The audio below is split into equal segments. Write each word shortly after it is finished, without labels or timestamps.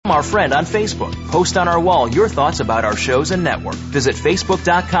our friend on Facebook. Post on our wall your thoughts about our shows and network. Visit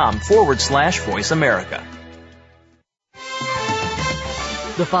Facebook.com/Voice America.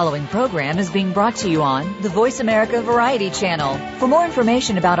 The following program is being brought to you on the Voice America Variety Channel. For more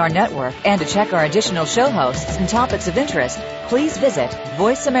information about our network and to check our additional show hosts and topics of interest, please visit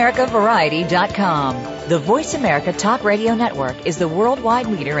VoiceAmericaVariety.com. The Voice America Talk Radio Network is the worldwide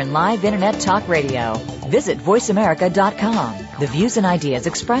leader in live Internet talk radio. Visit VoiceAmerica.com. The views and ideas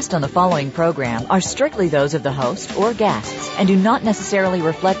expressed on the following program are strictly those of the host or guests and do not necessarily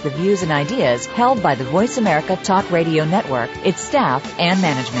reflect the views and ideas held by the Voice America Talk Radio Network, its staff, and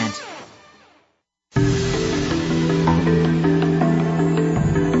management.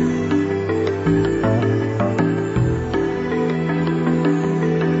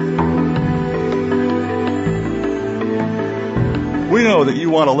 We know that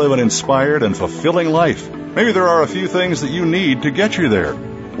you want to live an inspired and fulfilling life. Maybe there are a few things that you need to get you there.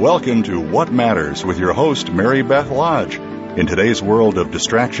 Welcome to What Matters with your host, Mary Beth Lodge. In today's world of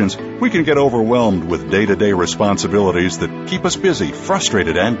distractions, we can get overwhelmed with day-to-day responsibilities that keep us busy,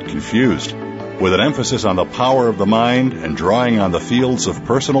 frustrated, and confused. With an emphasis on the power of the mind and drawing on the fields of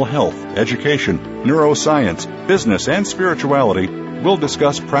personal health, education, neuroscience, business, and spirituality, we'll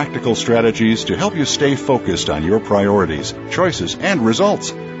discuss practical strategies to help you stay focused on your priorities, choices, and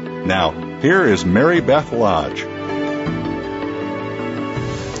results. Now, here is Mary Beth Lodge.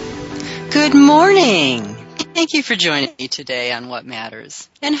 Good morning. Thank you for joining me today on What Matters.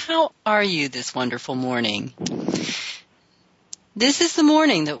 And how are you this wonderful morning? This is the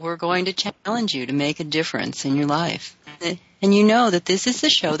morning that we're going to challenge you to make a difference in your life. And you know that this is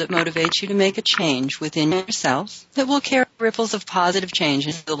the show that motivates you to make a change within yourself that will carry ripples of positive change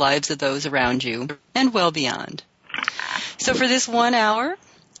into the lives of those around you and well beyond. So for this 1 hour,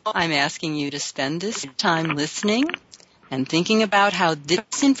 I'm asking you to spend this time listening and thinking about how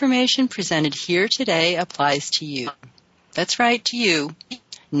this information presented here today applies to you. That's right, to you.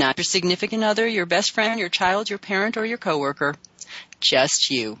 Not your significant other, your best friend, your child, your parent, or your coworker. Just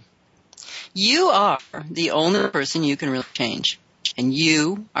you. You are the only person you can really change. And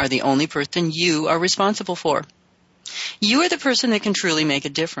you are the only person you are responsible for. You are the person that can truly make a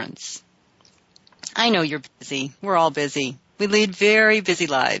difference. I know you're busy. We're all busy. We lead very busy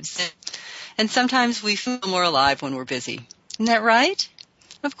lives. And sometimes we feel more alive when we're busy. Isn't that right?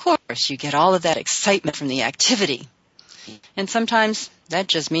 Of course, you get all of that excitement from the activity. And sometimes that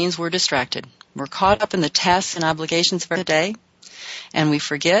just means we're distracted. We're caught up in the tasks and obligations of our day, and we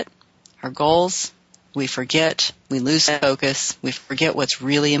forget our goals, we lose focus, we forget what's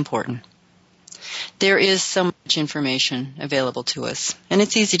really important. There is so much information available to us, and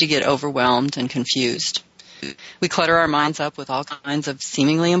it's easy to get overwhelmed and confused. We clutter our minds up with all kinds of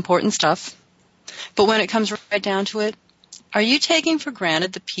seemingly important stuff. But when it comes right down to it, are you taking for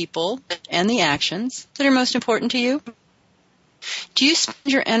granted the people and the actions that are most important to you? Do you spend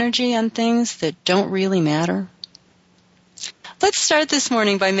your energy on things that don't really matter? Let's start this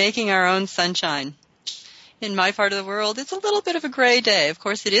morning by making our own sunshine. In my part of the world, it's a little bit of a gray day. Of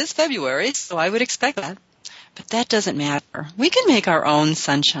course, it is February, so I would expect that. But that doesn't matter. We can make our own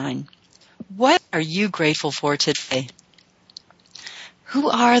sunshine. What are you grateful for today? Who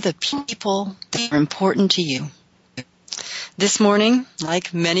are the people that are important to you? This morning,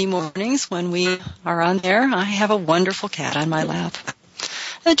 like many mornings when we are on there, I have a wonderful cat on my lap.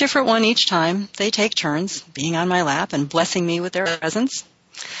 A different one each time. They take turns being on my lap and blessing me with their presence.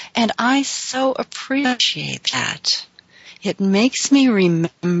 And I so appreciate that. It makes me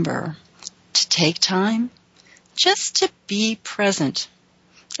remember to take time just to be present.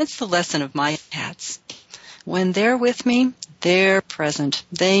 That's the lesson of my cats. When they're with me, they're present.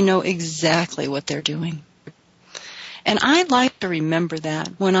 They know exactly what they're doing. And I like to remember that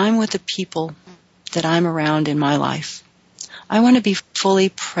when I'm with the people that I'm around in my life. I want to be fully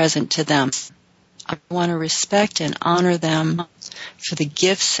present to them. I want to respect and honor them for the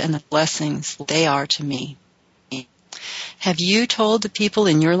gifts and the blessings they are to me. Have you told the people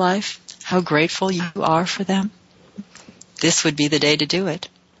in your life how grateful you are for them? This would be the day to do it.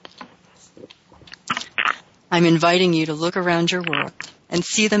 I'm inviting you to look around your world and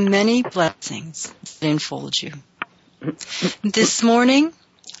see the many blessings that enfold you. This morning,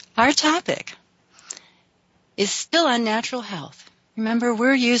 our topic is still on natural health. Remember,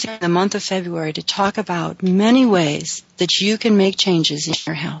 we're using the month of February to talk about many ways that you can make changes in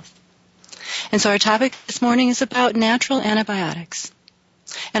your health. And so our topic this morning is about natural antibiotics.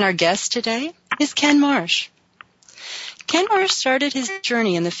 And our guest today is Ken Marsh. Ken Marsh started his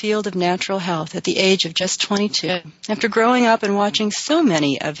journey in the field of natural health at the age of just 22, after growing up and watching so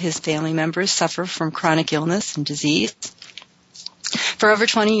many of his family members suffer from chronic illness and disease. For over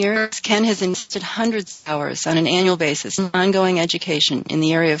 20 years, Ken has invested hundreds of hours on an annual basis in ongoing education in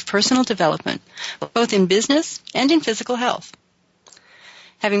the area of personal development, both in business and in physical health.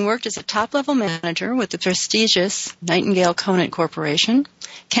 Having worked as a top-level manager with the prestigious Nightingale Conant Corporation,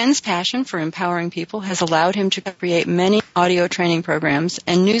 Ken's passion for empowering people has allowed him to create many audio training programs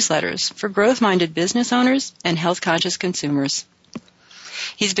and newsletters for growth-minded business owners and health-conscious consumers.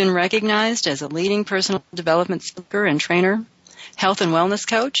 He's been recognized as a leading personal development speaker and trainer, health and wellness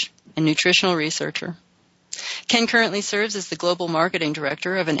coach, and nutritional researcher. Ken currently serves as the global marketing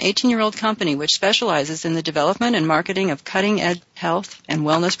director of an 18-year-old company which specializes in the development and marketing of cutting-edge health and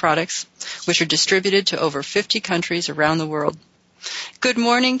wellness products, which are distributed to over 50 countries around the world. Good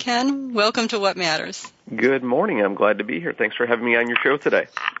morning, Ken. Welcome to What Matters. Good morning. I'm glad to be here. Thanks for having me on your show today.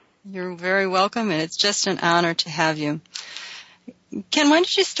 You're very welcome, and it's just an honor to have you. Ken, why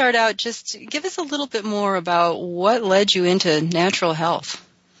don't you start out, just give us a little bit more about what led you into natural health?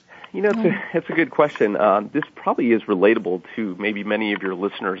 You know, it's a good question. This probably is relatable to maybe many of your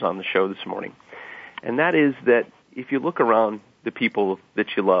listeners on the show this morning. And that is that if you look around the people that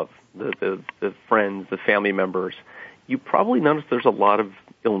you love, the friends, the family members, you probably notice there's a lot of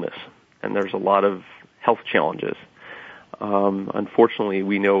illness and there's a lot of health challenges. Unfortunately,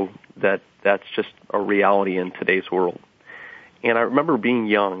 we know that that's just a reality in today's world. And I remember being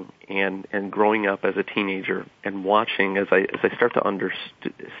young and growing up as a teenager and watching as I start to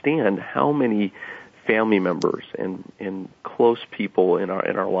understand how many family members and close people in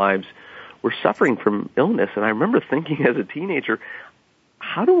our lives were suffering from illness. And I remember thinking as a teenager,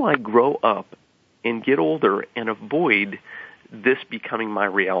 how do I grow up and get older and avoid this becoming my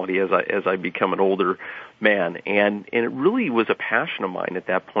reality as I become an older man? And it really was a passion of mine at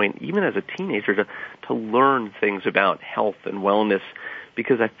that point, even as a teenager, to learn things about health and wellness,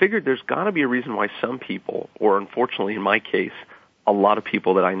 because I figured there's got to be a reason why some people, or unfortunately in my case, a lot of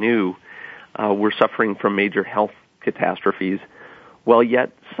people that I knew, were suffering from major health catastrophes, while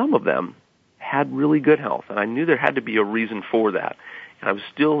yet some of them had really good health. And I knew there had to be a reason for that. And I was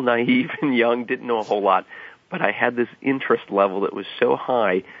still naive and young, didn't know a whole lot, but I had this interest level that was so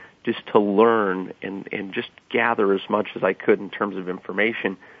high just to learn and just gather as much as I could in terms of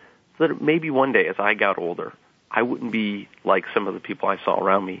information, so that maybe one day as I got older, I wouldn't be like some of the people I saw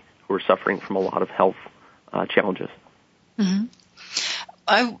around me who were suffering from a lot of health challenges. Mm-hmm.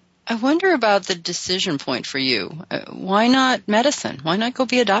 I wonder about the decision point for you. Why not medicine? Why not go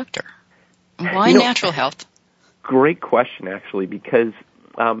be a doctor? Why natural health? Great question, actually, because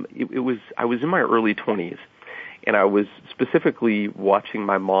I was in my early 20s. And I was specifically watching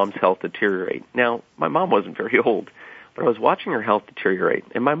my mom's health deteriorate. Now, my mom wasn't very old, but I was watching her health deteriorate.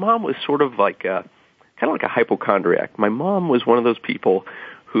 And my mom was sort of like kind of like a hypochondriac. My mom was one of those people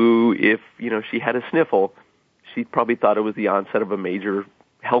who, if she had a sniffle, she probably thought it was the onset of a major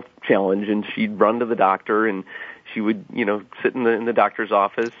health challenge, and she'd run to the doctor, and she would sit in the doctor's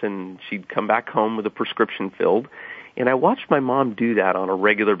office, and she'd come back home with a prescription filled. And I watched my mom do that on a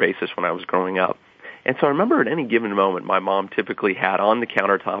regular basis when I was growing up. And so I remember at any given moment, my mom typically had on the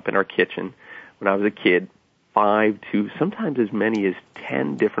countertop in our kitchen, when I was a kid, 5 to sometimes as many as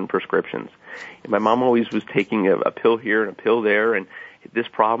 10 different prescriptions. And my mom always was taking a pill here and a pill there, and this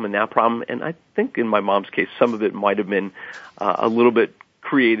problem and that problem. And I think in my mom's case, some of it might have been a little bit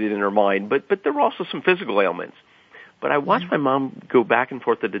created in her mind, but there were also some physical ailments. But I watched my mom go back and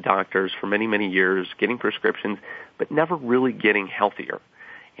forth to the doctors for many, many years, getting prescriptions, but never really getting healthier.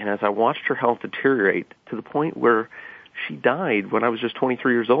 And as I watched her health deteriorate to the point where she died when I was just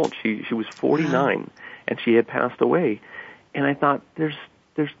 23 years old, she was 49, and she had passed away. And I thought, there's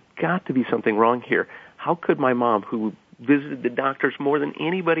got to be something wrong here. How could my mom, who visited the doctors more than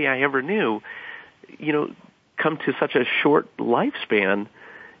anybody I ever knew, come to such a short lifespan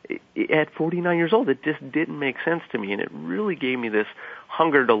at 49 years old? It just didn't make sense to me, and it really gave me this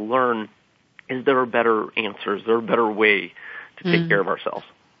hunger to learn, is there a better answer? Is there a better way to take care of ourselves?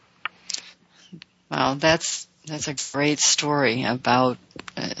 Well, that's a great story about,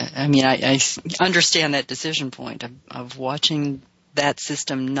 I understand that decision point of watching that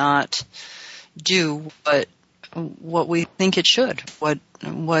system not do what we think it should, what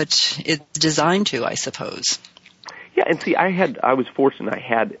it's designed to, I suppose. Yeah, and see, I was fortunate. I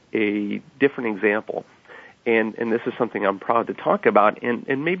had a different example, and this is something I'm proud to talk about,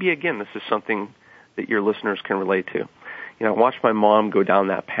 and maybe, again, this is something that your listeners can relate to. I watched my mom go down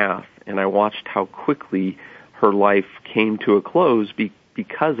that path, and I watched how quickly her life came to a close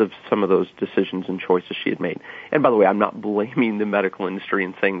because of some of those decisions and choices she had made. And by the way, I'm not blaming the medical industry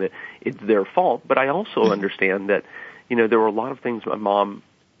and saying that it's their fault, but I also understand that, there were a lot of things my mom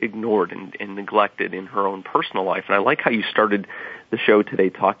ignored and neglected in her own personal life. And I like how you started the show today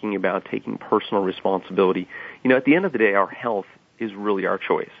talking about taking personal responsibility. At the end of the day, our health is really our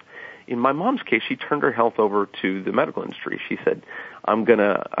choice. In my mom's case, she turned her health over to the medical industry. She said, I'm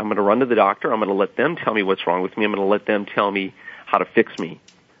gonna run to the doctor. I'm gonna let them tell me what's wrong with me. I'm gonna let them tell me how to fix me.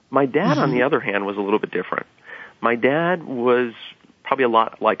 My dad, on the other hand, was a little bit different. My dad was probably a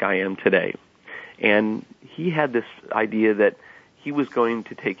lot like I am today. And he had this idea that he was going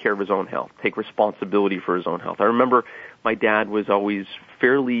to take care of his own health, take responsibility for his own health. I remember my dad was always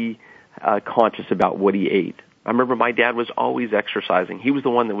fairly conscious about what he ate. I remember my dad was always exercising. He was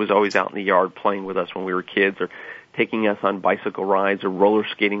the one that was always out in the yard playing with us when we were kids, or taking us on bicycle rides or roller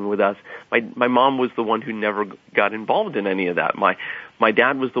skating with us. My mom was the one who never got involved in any of that. My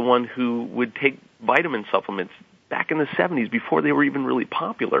dad was the one who would take vitamin supplements back in the 70s before they were even really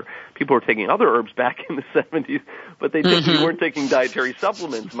popular. People were taking other herbs back in the 70s, but they definitely weren't taking dietary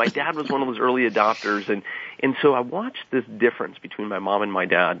supplements. My dad was one of those early adopters, and so I watched this difference between my mom and my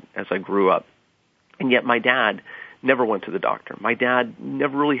dad as I grew up. And yet my dad never went to the doctor. My dad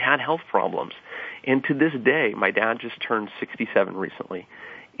never really had health problems. And to this day, my dad just turned 67 recently.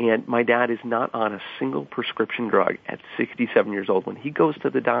 And my dad is not on a single prescription drug at 67 years old. When he goes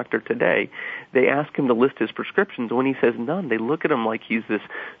to the doctor today, they ask him to list his prescriptions. When he says none, they look at him like he's this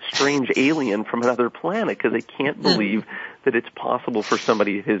strange alien from another planet, because they can't believe that it's possible for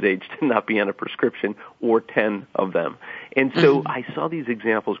somebody at his age to not be on a prescription, or 10 of them. And so I saw these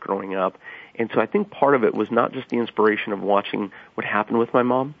examples growing up. And so I think part of it was not just the inspiration of watching what happened with my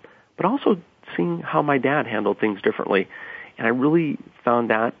mom, but also seeing how my dad handled things differently. And I really found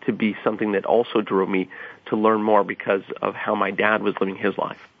that to be something that also drove me to learn more, because of how my dad was living his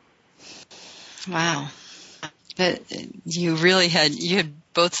life. Wow. You had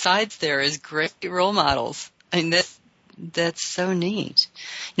both sides there as great role models. I mean, that's so neat.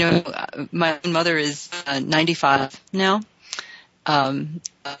 My mother is 95 now.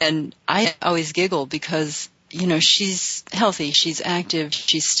 And I always giggle because, she's healthy, she's active,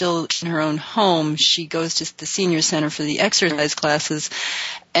 she's still in her own home, she goes to the senior center for the exercise classes,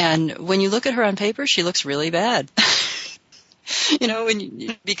 and when you look at her on paper, she looks really bad.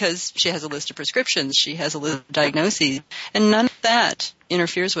 Because she has a list of prescriptions, she has a list of diagnoses, and none of that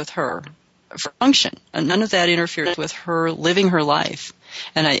interferes with her function, and none of that interferes with her living her life.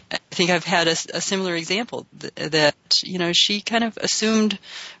 And I think I've had a similar example that, she kind of assumed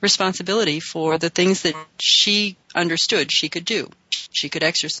responsibility for the things that she understood she could do. She could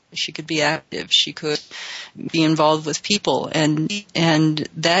exercise, she could be active, she could be involved with people, and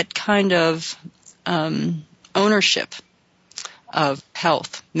that kind of ownership of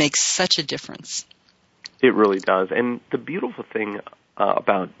health makes such a difference. It really does. And the beautiful thing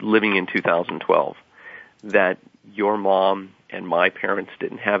about living in 2012 that your mom and my parents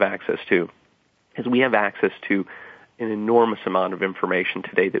didn't have access to is we have access to an enormous amount of information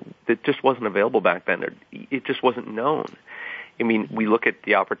today that just wasn't available back then. It just wasn't known. I mean, we look at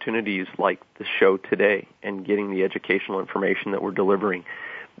the opportunities like the show today and getting the educational information that we're delivering.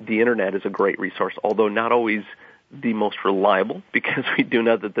 The Internet is a great resource, although not always the most reliable, because we do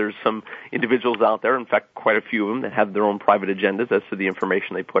know that there's some individuals out there, in fact, quite a few of them, that have their own private agendas as to the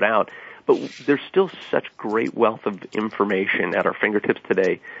information they put out. But there's still such great wealth of information at our fingertips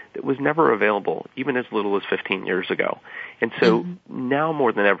today that was never available, even as little as 15 years ago. And so now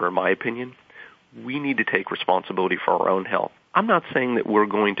more than ever, in my opinion, we need to take responsibility for our own health. I'm not saying that we're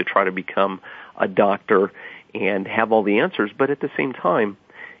going to try to become a doctor and have all the answers, but at the same time,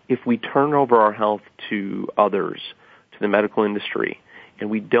 if we turn over our health to others, to the medical industry, and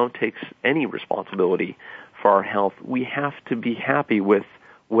we don't take any responsibility for our health, we have to be happy with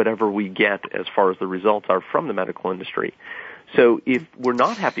whatever we get as far as the results are from the medical industry. So if we're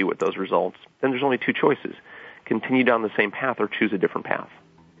not happy with those results, then there's only two choices: continue down the same path or choose a different path.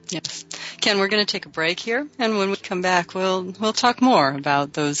 Yes. Ken, we're going to take a break here, and when we come back, we'll talk more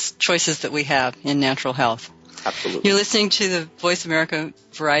about those choices that we have in natural health. Absolutely. You're listening to the Voice America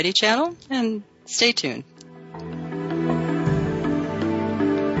Variety Channel, and stay tuned.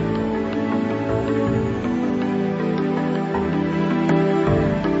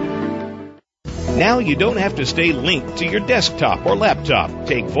 Now you don't have to stay linked to your desktop or laptop.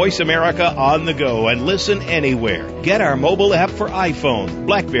 Take Voice America on the go and listen anywhere. Get our mobile app for iPhone,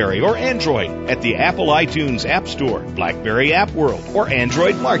 BlackBerry, or Android at the Apple iTunes App Store, BlackBerry App World, or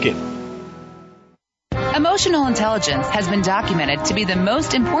Android Market. Emotional intelligence has been documented to be the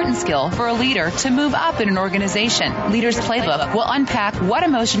most important skill for a leader to move up in an organization. Leader's Playbook will unpack what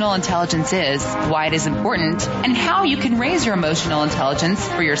emotional intelligence is, why it is important, and how you can raise your emotional intelligence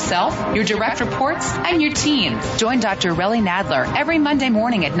for yourself, your direct reports, and your team. Join Dr. Relly Nadler every Monday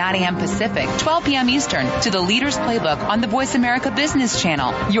morning at 9 a.m. Pacific, 12 p.m. Eastern to the Leader's Playbook on the Voice America Business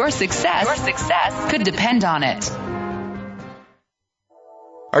Channel. Your success could depend on it.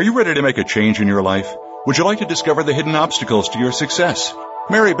 Are you ready to make a change in your life? Would you like to discover the hidden obstacles to your success?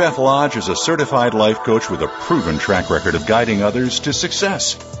 Mary Beth Lodge is a certified life coach with a proven track record of guiding others to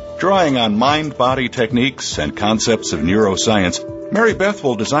success. Drawing on mind-body techniques and concepts of neuroscience, Mary Beth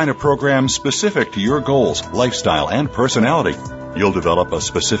will design a program specific to your goals, lifestyle, and personality. You'll develop a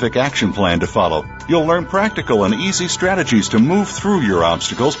specific action plan to follow. You'll learn practical and easy strategies to move through your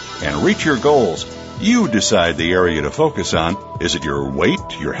obstacles and reach your goals. You decide the area to focus on. Is it your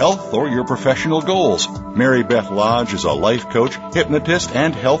weight, your health, or your professional goals? Mary Beth Lodge is a life coach, hypnotist,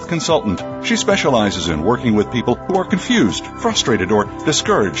 and health consultant. She specializes in working with people who are confused, frustrated, or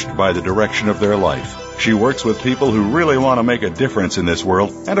discouraged by the direction of their life. She works with people who really want to make a difference in this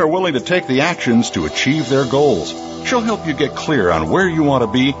world and are willing to take the actions to achieve their goals. She'll help you get clear on where you want to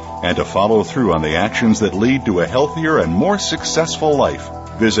be and to follow through on the actions that lead to a healthier and more successful life.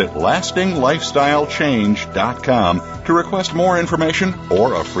 Visit lastinglifestylechange.com to request more information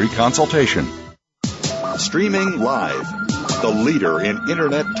or a free consultation. Streaming live, the leader in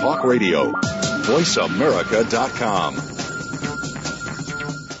Internet Talk Radio, VoiceAmerica.com.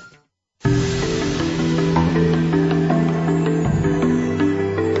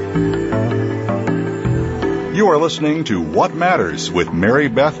 You are listening to What Matters with Mary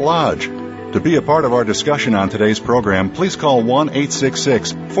Beth Lodge. To be a part of our discussion on today's program, please call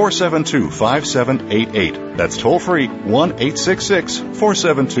 1-866-472-5788. That's toll-free,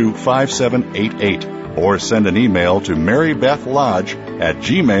 1-866-472-5788. Or send an email to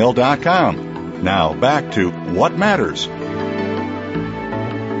marybethlodge@gmail.com. Now, back to What Matters.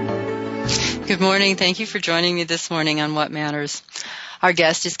 Good morning. Thank you for joining me this morning on What Matters. Our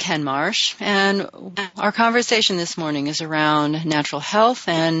guest is Ken Marsh, and our conversation this morning is around natural health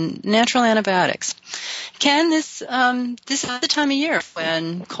and natural antibiotics. Ken, this is the time of year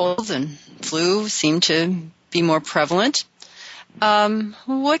when colds and flu seem to be more prevalent.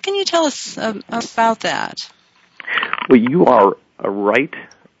 What can you tell us about that? Well, you are right,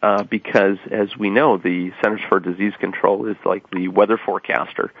 because as we know, the Centers for Disease Control is like the weather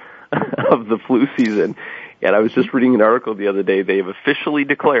forecaster of the flu season. And I was just reading an article the other day. They have officially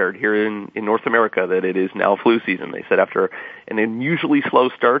declared here in North America that it is now flu season. They said after an unusually slow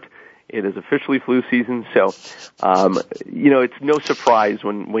start, it is officially flu season. So, it's no surprise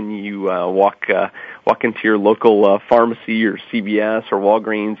when you walk into your local pharmacy or CVS or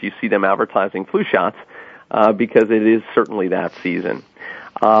Walgreens, you see them advertising flu shots, because it is certainly that season.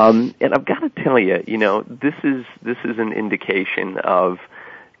 And I've got to tell you, this is an indication of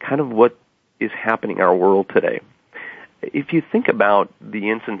kind of what is happening in our world today. If you think about the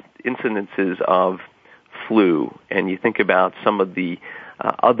incidences of flu, and you think about some of the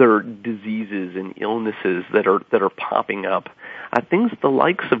other diseases and illnesses that are popping up, things the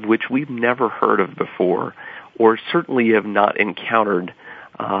likes of which we've never heard of before, or certainly have not encountered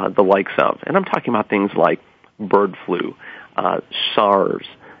the likes of. And I'm talking about things like bird flu, SARS,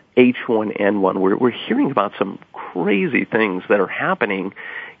 H1N1. We're hearing about some crazy things that are happening,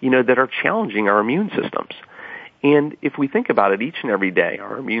 that are challenging our immune systems. And if we think about it, each and every day,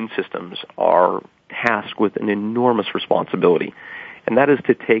 our immune systems are tasked with an enormous responsibility, and that is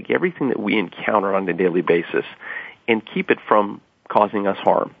to take everything that we encounter on a daily basis and keep it from causing us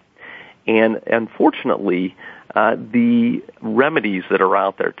harm. And unfortunately, the remedies that are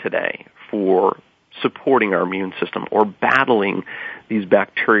out there today for supporting our immune system or battling these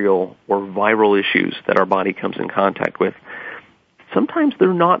bacterial or viral issues that our body comes in contact with, sometimes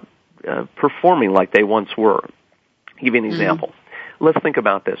they're not performing like they once were. I'll give you an example. Let's think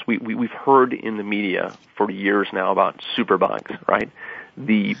about this. We've heard in the media for years now about superbugs, right?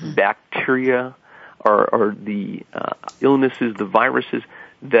 The bacteria or the illnesses, the viruses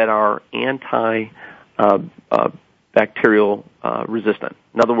that are anti-bacterial resistant.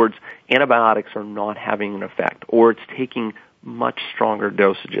 In other words, antibiotics are not having an effect, or it's taking much stronger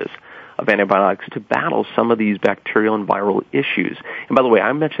dosages of antibiotics to battle some of these bacterial and viral issues. And by the way,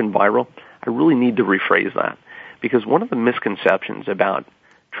 I mentioned viral. I really need to rephrase that, because one of the misconceptions about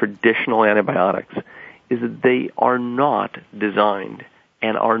traditional antibiotics is that they are not designed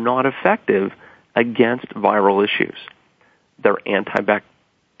and are not effective against viral issues. They're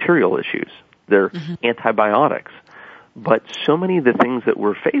antibacterial issues. They're antibiotics. But so many of the things that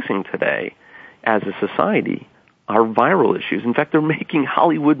we're facing today, as a society are viral issues. In fact, they're making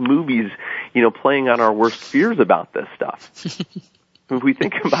Hollywood movies, playing on our worst fears about this stuff. If we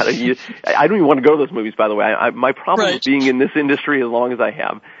think about it, I don't even want to go to those movies, by the way. My problem with being in this industry as long as I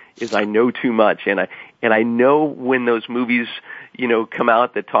have is I know too much. And I know when those movies, come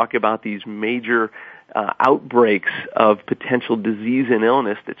out that talk about these major outbreaks of potential disease and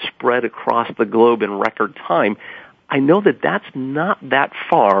illness that spread across the globe in record time, I know that that's not that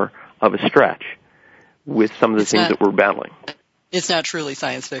far of a stretch with some of the things that we're battling. It's not truly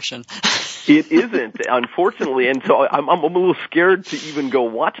science fiction. It isn't, unfortunately, and so I'm a little scared to even go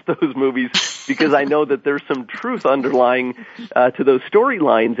watch those movies because I know that there's some truth underlying to those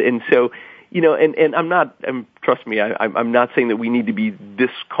storylines, and so, and I'm not, trust me, I'm not saying that we need to be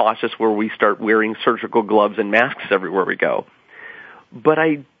this cautious where we start wearing surgical gloves and masks everywhere we go, but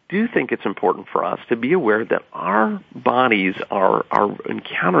I do think it's important for us to be aware that our bodies are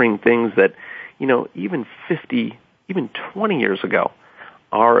encountering things that, even 50, even 20 years ago,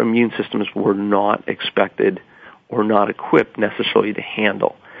 our immune systems were not expected or not equipped necessarily to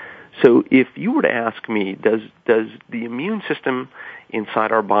handle. So if you were to ask me, does the immune system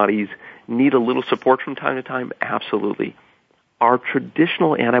inside our bodies need a little support from time to time? Absolutely. Are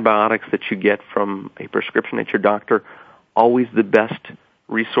traditional antibiotics that you get from a prescription at your doctor always the best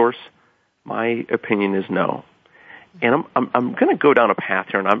resource? My opinion is no. And I'm going to go down a path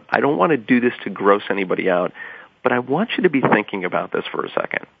here, and I don't want to do this to gross anybody out, but I want you to be thinking about this for a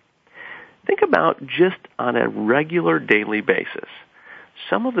second. Think about just on a regular daily basis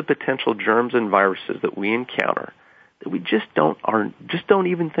some of the potential germs and viruses that we encounter that we just don't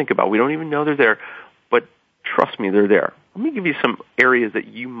even think about. We don't even know they're there, but trust me, they're there. Let me give you some areas that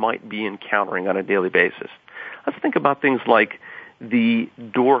you might be encountering on a daily basis. Let's think about things like the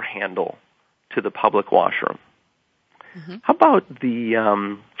door handle to the public washroom. Mm-hmm. How about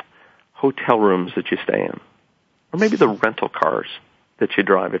the hotel rooms that you stay in? Or maybe the rental cars that you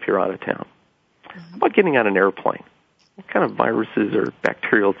drive if you're out of town. Mm-hmm. How about getting on an airplane? What kind of viruses or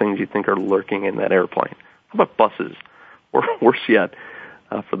bacterial things you think are lurking in that airplane? How about buses? Or worse yet,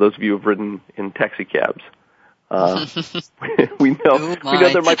 for those of you who have ridden in taxi cabs, we know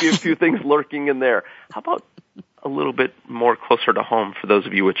there might be a few things lurking in there. How about a little bit more closer to home for those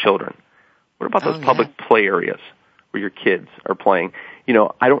of you with children? What about those public play areas where your kids are playing?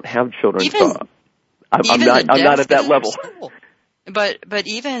 I don't have children, so I'm not at that level. But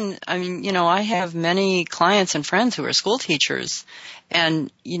even, I have many clients and friends who are school teachers,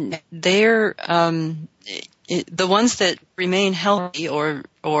 and they're the ones that remain healthy or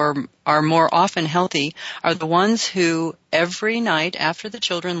are more often healthy are the ones who every night after the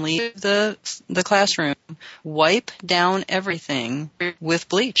children leave the classroom wipe down everything with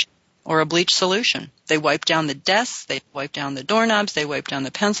bleach or a bleach solution. They wipe down the desks, they wipe down the doorknobs, they wipe down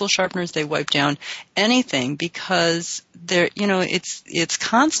the pencil sharpeners, they wipe down anything because it's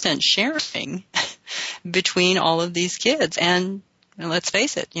constant sharing between all of these kids. And let's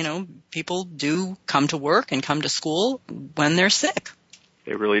face it, people do come to work and come to school when they're sick.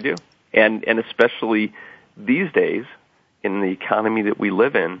 They really do. And especially these days in the economy that we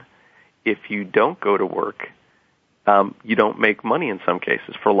live in, if you don't go to work, you don't make money in some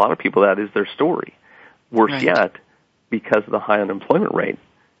cases. For a lot of people, that is their story. Worse yet, because of the high unemployment rate,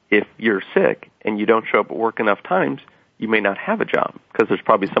 if you're sick and you don't show up at work enough times, you may not have a job because there's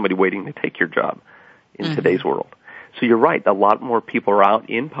probably somebody waiting to take your job in today's world. So you're right. A lot more people are out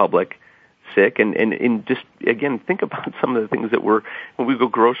in public sick. And just, again, think about some of the things that when we go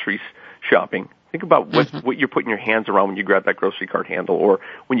grocery shopping. Think about what you're putting your hands around when you grab that grocery cart handle, or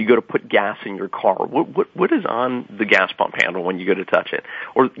when you go to put gas in your car. What is on the gas pump handle when you go to touch it?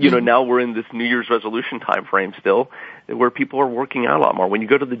 Or now we're in this New Year's resolution time frame still, where people are working out a lot more. When you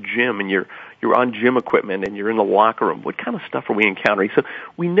go to the gym and you're on gym equipment and you're in the locker room, what kind of stuff are we encountering? So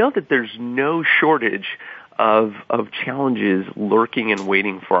we know that there's no shortage of challenges lurking and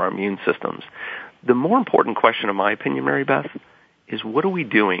waiting for our immune systems. The more important question, in my opinion, Mary Beth, is what are we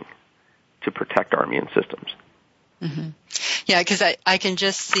doing to protect our immune systems? Mm-hmm. Yeah, because I can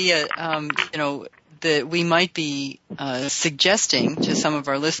just see it, that we might be suggesting to some of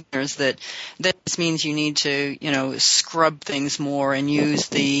our listeners that this means you need to, scrub things more and use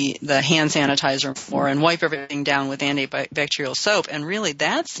the hand sanitizer more and wipe everything down with antibacterial soap. And really,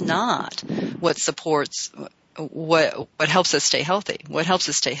 that's not what supports what helps us stay healthy. What helps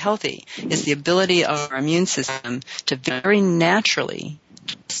us stay healthy is the ability of our immune system to very naturally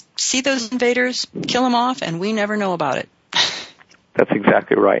see those invaders, kill them off, and we never know about it. That's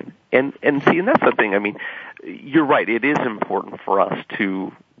exactly right. And that's the thing. I mean, you're right. It is important for us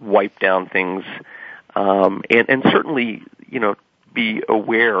to wipe down things, and certainly, be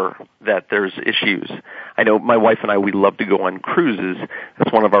aware that there's issues. I know my wife and I, we love to go on cruises.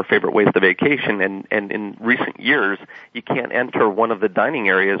 That's one of our favorite ways to vacation. And in recent years, you can't enter one of the dining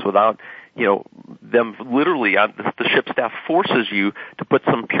areas without, them literally, the ship staff forces you to put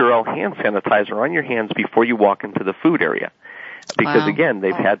some Purell hand sanitizer on your hands before you walk into the food area. Because, again,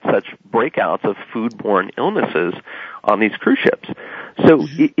 they've had such breakouts of foodborne illnesses on these cruise ships. So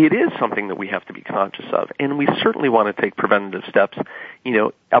it is something that we have to be conscious of, and we certainly want to take preventative steps,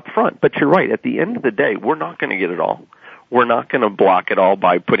 up front. But you're right. At the end of the day, we're not going to get it all. We're not going to block it all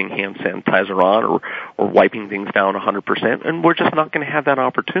by putting hand sanitizer on or wiping things down 100%, and we're just not going to have that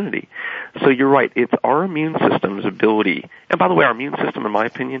opportunity. So you're right. It's our immune system's ability. And by the way, our immune system, in my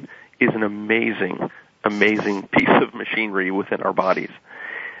opinion, is an amazing piece of machinery within our bodies.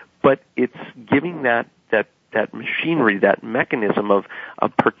 But it's giving that machinery, that mechanism of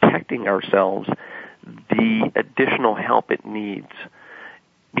protecting ourselves, the additional help it needs.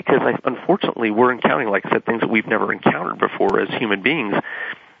 Because unfortunately, we're encountering, like I said, things that we've never encountered before as human beings.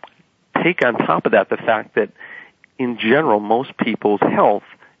 Take on top of that the fact that, in general, most people's health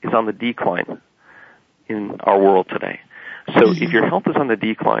is on the decline in our world today. So if your health is on the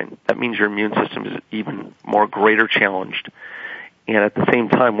decline, that means your immune system is even more greater challenged. And at the same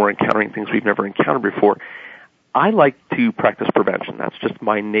time, we're encountering things we've never encountered before. I like to practice prevention. That's just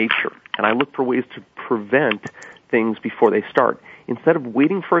my nature. And I look for ways to prevent things before they start. Instead of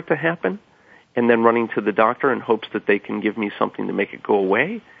waiting for it to happen and then running to the doctor in hopes that they can give me something to make it go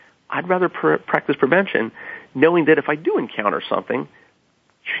away, I'd rather practice prevention, knowing that if I do encounter something,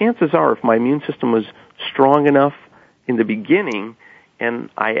 chances are if my immune system was strong enough in the beginning and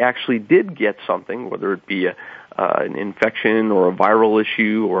I actually did get something, whether it be an infection or a viral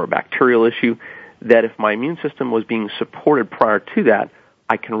issue or a bacterial issue, that if my immune system was being supported prior to that,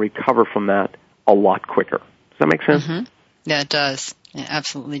 I can recover from that a lot quicker. Does that make sense? Mm-hmm. Yeah, it does. It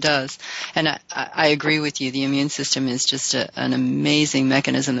absolutely does. And I agree with you. The immune system is just an amazing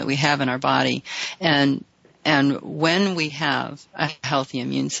mechanism that we have in our body. And when we have a healthy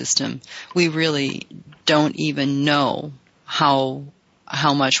immune system, we really don't even know how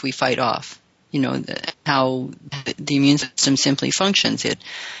much we fight off. How the immune system simply functions.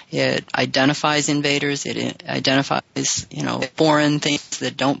 It identifies invaders. It identifies, foreign things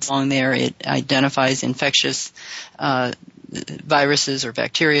that don't belong there. It identifies infectious viruses or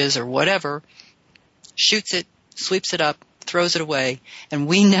bacterias or whatever, shoots it, sweeps it up, throws it away, and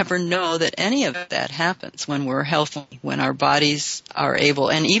we never know that any of that happens when we're healthy, when our bodies are able,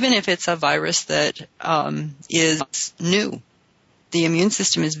 and even if it's a virus that is new, the immune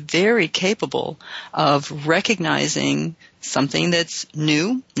system is very capable of recognizing something that's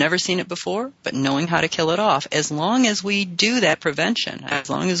new, never seen it before, but knowing how to kill it off. As long as we do that prevention, as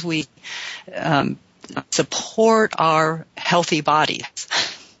long as we support our healthy bodies.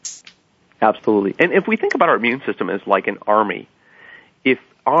 Absolutely. And if we think about our immune system as like an army, if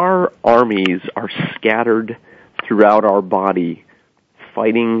our armies are scattered throughout our body,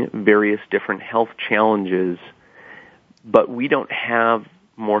 fighting various different health challenges, but we don't have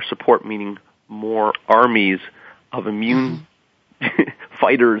more support, meaning more armies of immune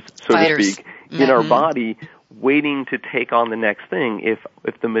fighters, to speak, in our body, waiting to take on the next thing.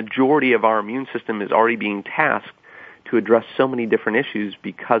 If the majority of our immune system is already being tasked to address so many different issues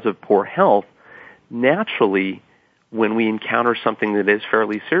because of poor health, naturally, when we encounter something that is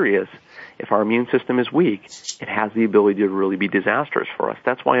fairly serious, if our immune system is weak, it has the ability to really be disastrous for us.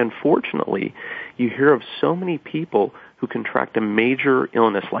 That's why, unfortunately, you hear of so many people who contract a major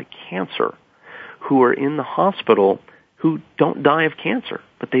illness like cancer, who are in the hospital, who don't die of cancer,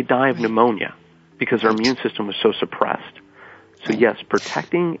 but they die of pneumonia because our immune system was so suppressed. So yes,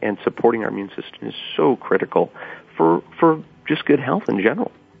 protecting and supporting our immune system is so critical for just good health in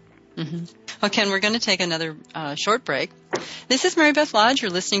general. Mm-hmm. Well, Ken, we're going to take another short break. This is Mary Beth Lodge. You're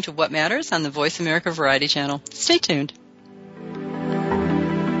listening to What Matters on the Voice America Variety Channel. Stay tuned.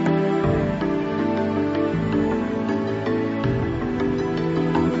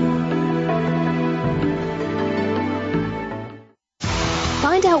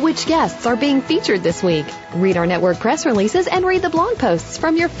 Find out which guests are being featured this week. Read our network press releases and read the blog posts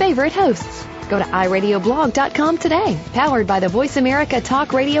from your favorite hosts. Go to iradioblog.com today, powered by the Voice America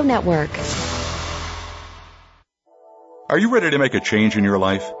Talk Radio Network. Are you ready to make a change in your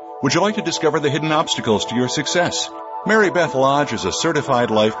life? Would you like to discover the hidden obstacles to your success? Mary Beth Lodge is a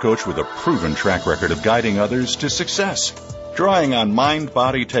certified life coach with a proven track record of guiding others to success. Drawing on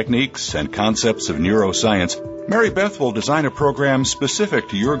mind-body techniques and concepts of neuroscience, Mary Beth will design a program specific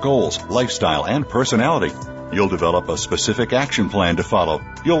to your goals, lifestyle, and personality. You'll develop a specific action plan to follow.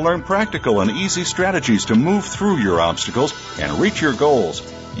 You'll learn practical and easy strategies to move through your obstacles and reach your goals.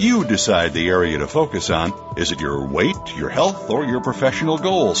 You decide the area to focus on. Is it your weight, your health, or your professional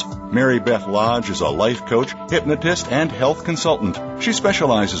goals? Mary Beth Lodge is a life coach, hypnotist, and health consultant. She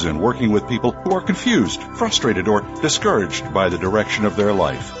specializes in working with people who are confused, frustrated, or discouraged by the direction of their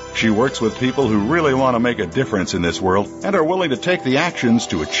life. She works with people who really want to make a difference in this world and are willing to take the actions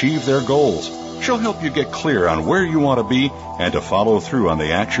to achieve their goals. She'll help you get clear on where you want to be and to follow through on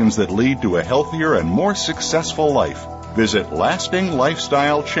the actions that lead to a healthier and more successful life. Visit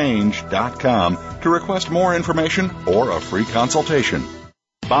lastinglifestylechange.com to request more information or a free consultation.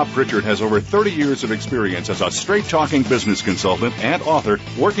 Bob Pritchard has over 30 years of experience as a straight-talking business consultant and author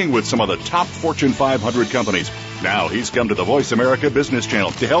working with some of the top Fortune 500 companies. Now he's come to the Voice America Business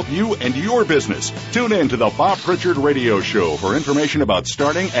Channel to help you and your business. Tune in to the Bob Pritchard Radio Show for information about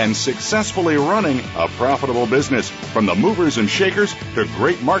starting and successfully running a profitable business. From the movers and shakers to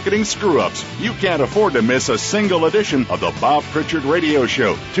great marketing screw-ups, you can't afford to miss a single edition of the Bob Pritchard Radio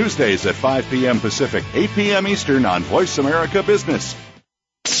Show. Tuesdays at 5 p.m. Pacific, 8 p.m. Eastern on Voice America Business.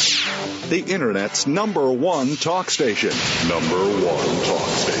 The Internet's number one talk station.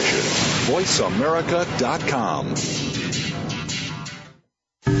 VoiceAmerica.com.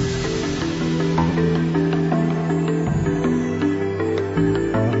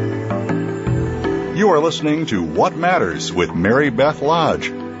 You are listening to What Matters with Mary Beth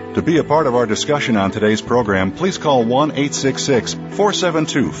Lodge. To be a part of our discussion on today's program, please call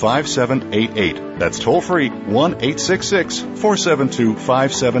 1-866-472-5788. That's toll-free,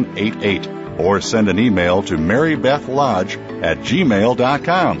 1-866-472-5788. Or send an email to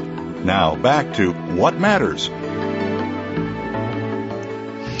marybethlodge@gmail.com. Now, back to What Matters.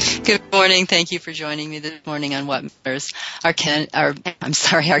 Good morning. Thank you for joining me this morning on What Matters. Our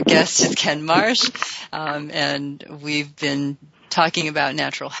guest is Ken Marsh, and we've been talking about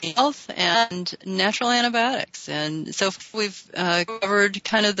natural health and natural antibiotics. And so we've covered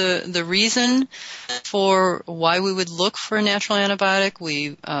kind of the reason for why we would look for a natural antibiotic.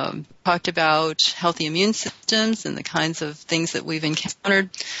 We talked about healthy immune systems and the kinds of things that we've encountered.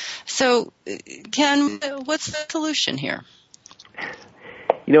 So, Ken, what's the solution here?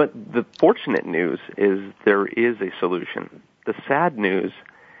 You know, the fortunate news is there is a solution. The sad news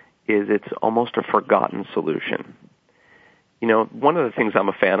is it's almost a forgotten solution. You know, one of the things I'm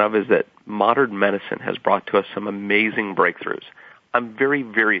a fan of is that modern medicine has brought to us some amazing breakthroughs. I'm very,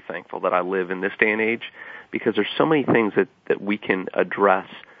 very thankful that I live in this day and age because there's so many things that we can address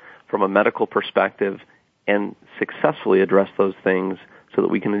from a medical perspective and successfully address those things so that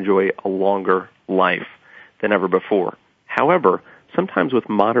we can enjoy a longer life than ever before. However, sometimes with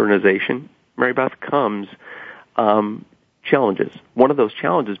modernization, Mary Beth, comes challenges. One of those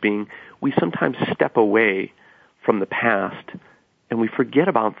challenges being we sometimes step away from the past, and we forget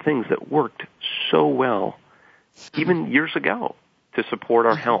about things that worked so well, even years ago, to support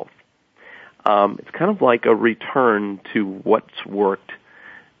our health. It's kind of like a return to what's worked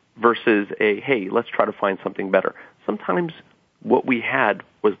versus hey, let's try to find something better. Sometimes what we had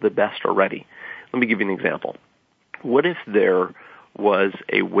was the best already. Let me give you an example. What if there was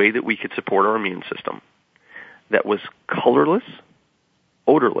a way that we could support our immune system that was colorless,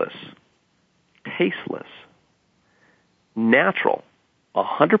 odorless, tasteless, natural,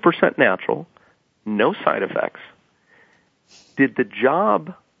 100% natural, no side effects, did the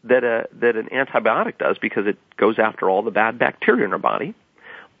job that an antibiotic does because it goes after all the bad bacteria in our body,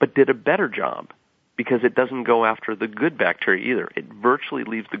 but did a better job because it doesn't go after the good bacteria either. It virtually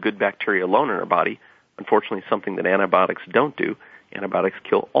leaves the good bacteria alone in our body, unfortunately something that antibiotics don't do. Antibiotics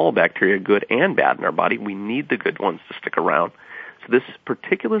kill all bacteria, good and bad, in our body. We need the good ones to stick around. So this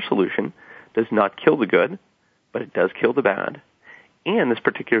particular solution does not kill the good, but it does kill the bad. And this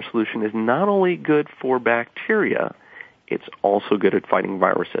particular solution is not only good for bacteria, it's also good at fighting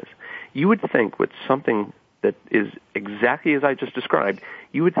viruses. You would think with something that is exactly as I just described,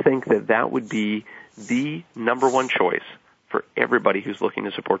 you would think that that would be the number one choice for everybody who's looking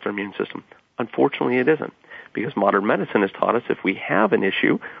to support their immune system. Unfortunately, it isn't, because modern medicine has taught us if we have an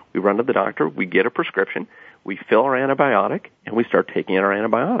issue, we run to the doctor, we get a prescription, we fill our antibiotic, and we start taking our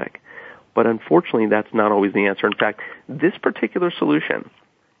antibiotic. But unfortunately, that's not always the answer. In fact, this particular solution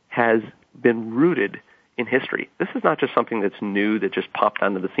has been rooted in history. This is not just something that's new that just popped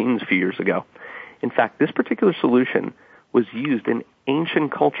onto the scenes a few years ago. In fact, this particular solution was used in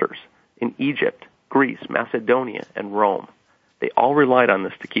ancient cultures in Egypt, Greece, Macedonia, and Rome. They all relied on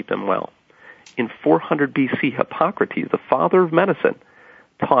this to keep them well. In 400 BC, Hippocrates, the father of medicine,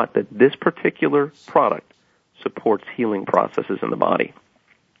 taught that this particular product supports healing processes in the body.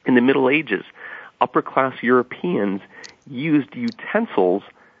 In the Middle Ages, upper-class Europeans used utensils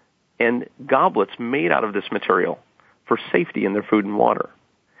and goblets made out of this material for safety in their food and water.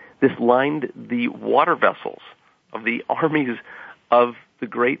 This lined the water vessels of the armies of the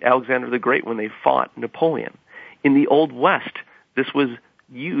great Alexander the Great when they fought Napoleon. In the Old West, this was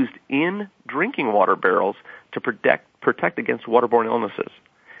used in drinking water barrels to protect against waterborne illnesses.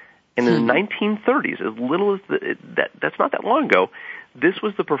 And in the 1930s, as little as that's not that long ago, this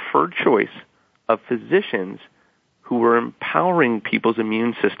was the preferred choice of physicians who were empowering people's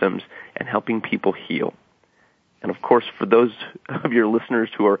immune systems and helping people heal. And of course, for those of your listeners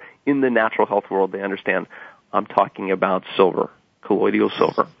who are in the natural health world, they understand I'm talking about silver, colloidal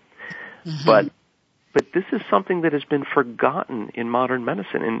silver. But this is something that has been forgotten in modern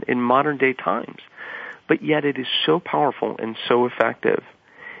medicine, in modern day times. But yet it is so powerful and so effective.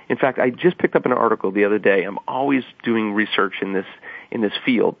 In fact, I just picked up an article the other day. I'm always doing research in this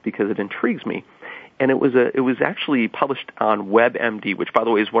field because it intrigues me. And it was actually published on WebMD, which, by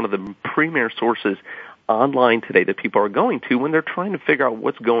the way, is one of the premier sources online today that people are going to when they're trying to figure out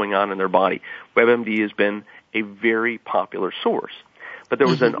what's going on in their body. WebMD has been a very popular source. But there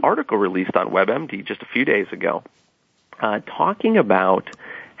was an article released on WebMD just a few days ago talking about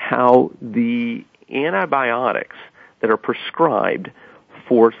how the antibiotics that are prescribed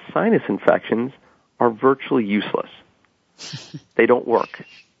for sinus infections are virtually useless. They don't work.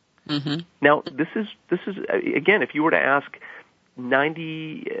 Now, this is again, if you were to ask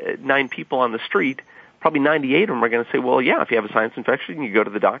 99 people on the street, probably 98 of them are going to say, well, yeah, if you have a sinus infection, you go to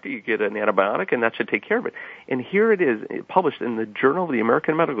the doctor, you get an antibiotic, and that should take care of it. And here it is, published in the Journal of the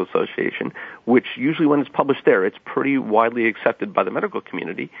American Medical Association, which usually when it's published there, it's pretty widely accepted by the medical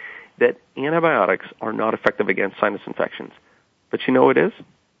community, that antibiotics are not effective against sinus infections. But you know what it is?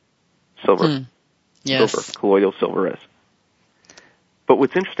 Silver. Yes. Silver. Colloidal silver is. But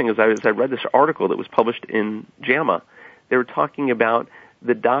what's interesting is as I read this article that was published in JAMA, they were talking about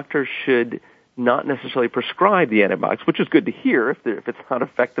the doctor should not necessarily prescribe the antibiotics, which is good to hear. If it's not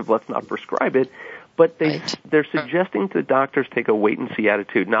effective, let's not prescribe it. But they're suggesting to doctors take a wait-and-see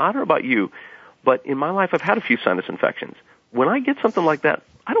attitude. Now, I don't know about you, but in my life I've had a few sinus infections. When I get something like that,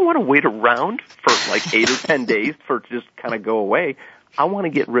 I don't want to wait around for like 8 or 10 days for it to just kind of go away. I want to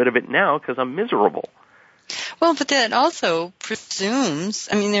get rid of it now because I'm miserable. Well, but that also presumes,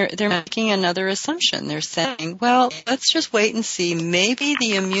 I mean, they're making another assumption. They're saying, well, let's just wait and see. Maybe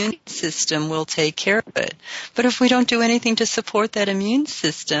the immune system will take care of it. But if we don't do anything to support that immune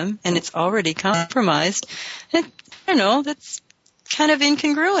system and it's already compromised, I don't know, that's kind of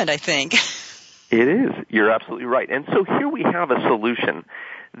incongruent, I think. It is. You're absolutely right. And so here we have a solution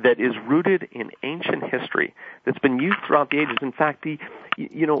that is rooted in ancient history that's been used throughout the ages. In fact,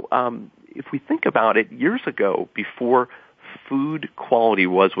 if we think about it, years ago, before food quality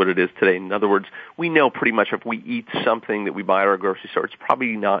was what it is today, in other words, we know pretty much if we eat something that we buy at our grocery store, it's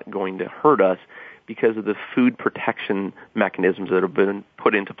probably not going to hurt us because of the food protection mechanisms that have been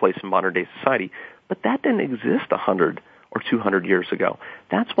put into place in modern-day society. But that didn't exist 100 or 200 years ago.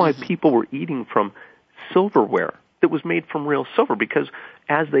 That's why people were eating from silverware that was made from real silver, because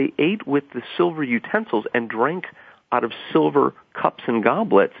as they ate with the silver utensils and drank out of silver cups and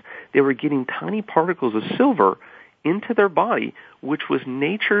goblets, they were getting tiny particles of silver into their body, which was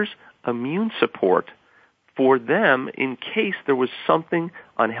nature's immune support for them in case there was something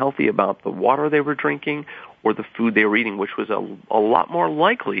unhealthy about the water they were drinking or the food they were eating, which was a lot more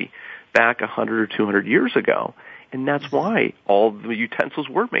likely back 100 or 200 years ago. And that's why all the utensils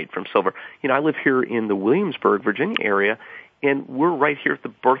were made from silver. I live here in the Williamsburg, Virginia area, and we're right here at the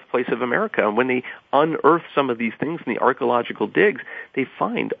birthplace of America. And when they unearth some of these things in the archaeological digs, they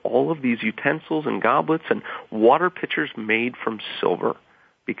find all of these utensils and goblets and water pitchers made from silver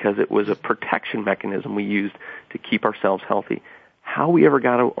because it was a protection mechanism we used to keep ourselves healthy. How we ever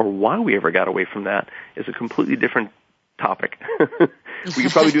got, or why we ever got away from that is a completely different topic. We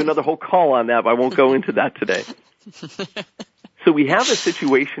could probably do another whole call on that, but I won't go into that today. So we have a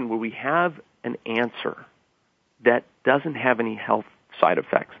situation where we have an answer that doesn't have any health side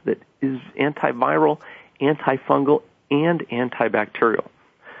effects, that is antiviral, antifungal, and antibacterial.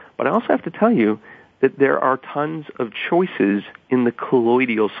 But I also have to tell you that there are tons of choices in the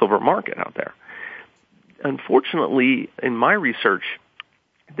colloidal silver market out there. Unfortunately, in my research,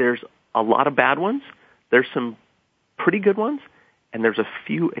 there's a lot of bad ones, there's some pretty good ones, and there's a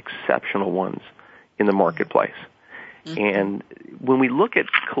few exceptional ones in the marketplace. And when we look at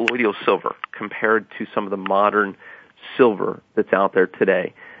colloidal silver compared to some of the modern silver that's out there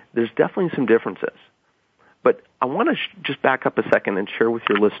today, there's definitely some differences. But I want to just back up a second and share with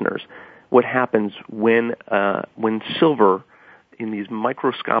your listeners what happens when silver in these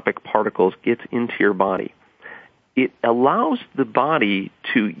microscopic particles gets into your body, it allows the body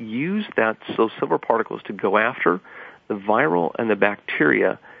to use those silver particles to go after the viral and the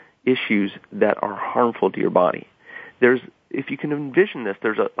bacteria issues that are harmful to your body. If you can envision this,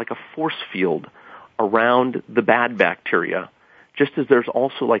 there's like a force field around the bad bacteria, just as there's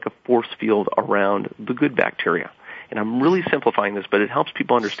also like a force field around the good bacteria. And I'm really simplifying this, but it helps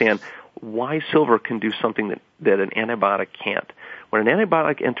people understand why silver can do something that an antibiotic can't. When an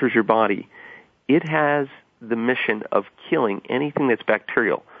antibiotic enters your body, it has the mission of killing anything that's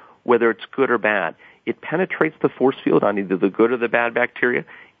bacterial, whether it's good or bad. It penetrates the force field on either the good or the bad bacteria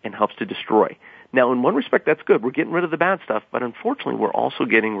and helps to destroy. Now, in one respect, that's good. We're getting rid of the bad stuff, but unfortunately, we're also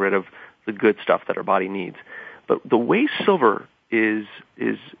getting rid of the good stuff that our body needs. But the way silver is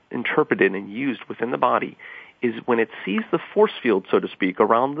interpreted and used within the body is when it sees the force field, so to speak,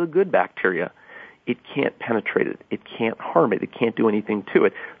 around the good bacteria, it can't penetrate it. It can't harm it. It can't do anything to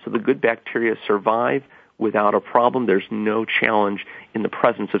it. So the good bacteria survive without a problem. There's no challenge in the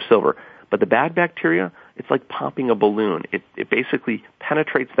presence of silver. But the bad bacteria, it's like popping a balloon. It basically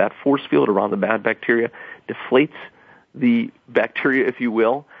penetrates that force field around the bad bacteria, deflates the bacteria, if you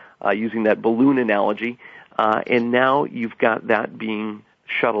will, using that balloon analogy, and now you've got that being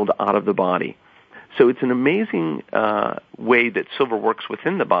shuttled out of the body. So it's an amazing way that silver works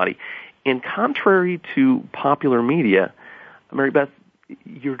within the body. And contrary to popular media, Mary Beth,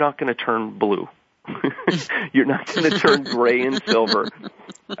 you're not going to turn blue. You're not going to turn gray and silver.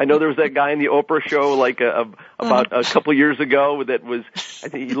 I know there was that guy in the Oprah show about a couple of years ago that was, I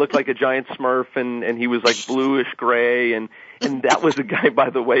think he looked like a giant Smurf and he was like bluish gray and that was a guy, by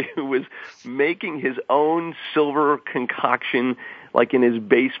the way, who was making his own silver concoction like in his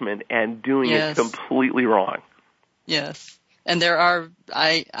basement and doing it completely wrong. Yes. And there are,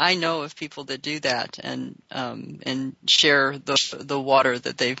 I know of people that do that and share the water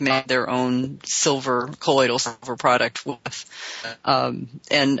that they've made their own colloidal silver product with.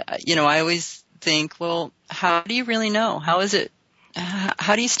 And, I always think, well, how do you really know? How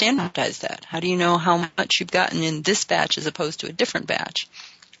do you standardize that? How do you know how much you've gotten in this batch as opposed to a different batch?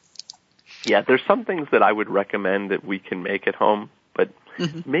 Yeah, there's some things that I would recommend that we can make at home, but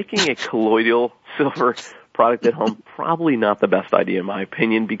making a colloidal silver product at home, probably not the best idea in my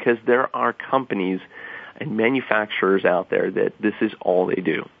opinion, because there are companies and manufacturers out there that this is all they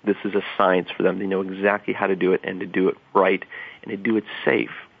do. This is a science for them. They know exactly how to do it and to do it right and to do it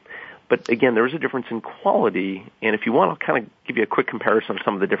safe. But again, there is a difference in quality, and if you want, I'll kind of give you a quick comparison of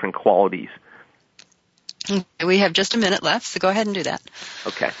some of the different qualities. We have just a minute left, so go ahead and do that.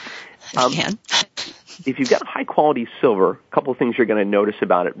 Okay. If you can. If you've got high-quality silver, a couple of things you're going to notice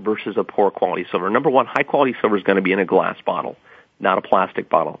about it versus a poor-quality silver. Number one, high-quality silver is going to be in a glass bottle, not a plastic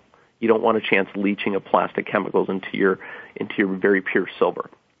bottle. You don't want a chance leaching of plastic chemicals into your very pure silver.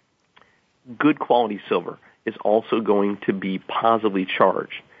 Good quality silver is also going to be positively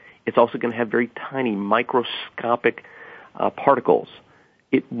charged. It's also going to have very tiny microscopic particles.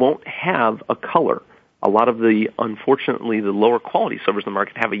 It won't have a color. A lot of unfortunately, the lower quality silvers in the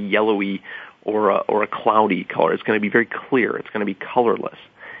market have a yellowy or a cloudy color. It's going to be very clear. It's going to be colorless.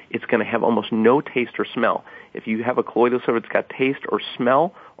 It's going to have almost no taste or smell. If you have a colloidal silver that's got taste or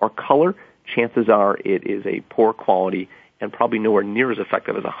smell or color, chances are it is a poor quality and probably nowhere near as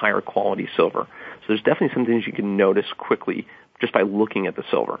effective as a higher quality silver. So there's definitely some things you can notice quickly just by looking at the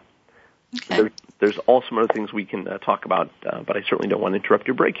silver. Okay. There's also some other things we can talk about, but I certainly don't want to interrupt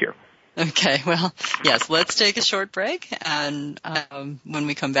your break here. Okay, well, yes, let's take a short break, and when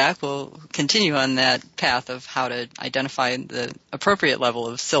we come back, we'll continue on that path of how to identify the appropriate level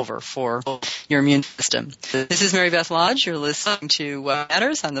of silver for your immune system. This is Mary Beth Lodge. You're listening to What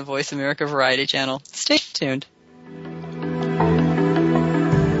Matters on the Voice America Variety Channel. Stay tuned.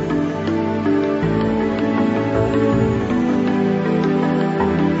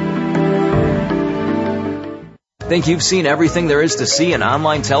 Think you've seen everything there is to see in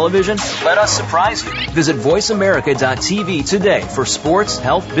online television? Let us surprise you. Visit voiceamerica.tv today for sports,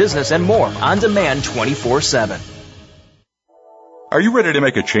 health, business, and more on demand 24/7. Are you ready to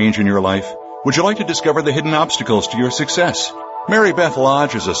make a change in your life? Would you like to discover the hidden obstacles to your success? Mary Beth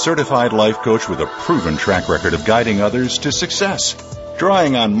Lodge is a certified life coach with a proven track record of guiding others to success.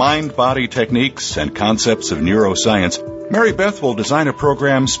 Drawing on mind-body techniques and concepts of neuroscience, Mary Beth will design a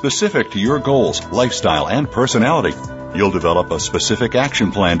program specific to your goals, lifestyle, and personality. You'll develop a specific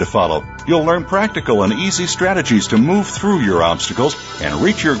action plan to follow. You'll learn practical and easy strategies to move through your obstacles and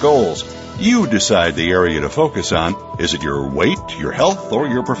reach your goals. You decide the area to focus on. Is it your weight, your health, or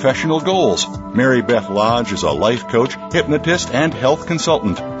your professional goals? Mary Beth Lodge is a life coach, hypnotist, and health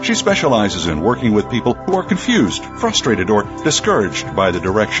consultant. She specializes in working with people who are confused, frustrated, or discouraged by the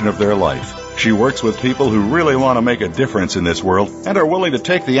direction of their life. She works with people who really want to make a difference in this world and are willing to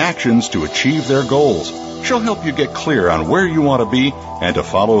take the actions to achieve their goals. She'll help you get clear on where you want to be and to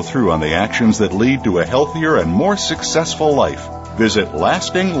follow through on the actions that lead to a healthier and more successful life. Visit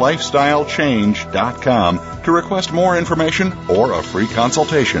lastinglifestylechange.com to request more information or a free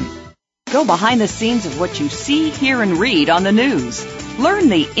consultation. Go behind the scenes of what you see, hear, and read on the news. Learn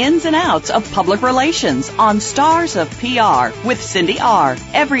the ins and outs of public relations on Stars of PR with Cindy R.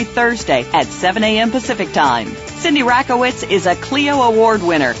 every Thursday at 7 a.m. Pacific Time. Cindy Rakowitz is a Clio Award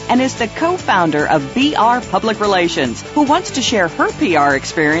winner and is the co-founder of BR Public Relations, who wants to share her PR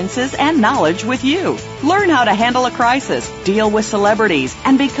experiences and knowledge with you. Learn how to handle a crisis, deal with celebrities,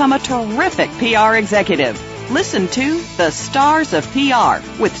 and become a terrific PR executive. Listen to The Stars of PR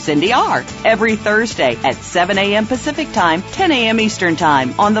with Cindy R. every Thursday at 7 a.m. Pacific Time, 10 a.m. Eastern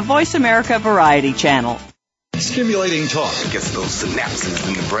Time on the Voice America Variety Channel. Stimulating talk. It gets those synapses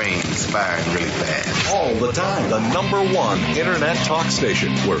in the brain firing really fast. All the time. The #1 Internet talk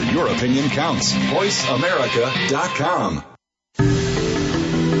station where your opinion counts. VoiceAmerica.com.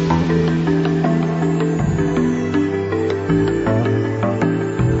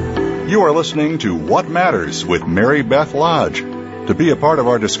 You are listening to What Matters with Mary Beth Lodge. To be a part of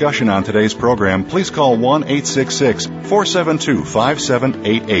our discussion on today's program, please call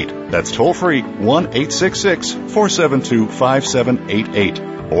 1-866-472-5788. That's toll free,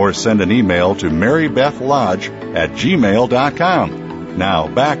 1-866-472-5788. Or send an email to marybethlodge@gmail.com. Now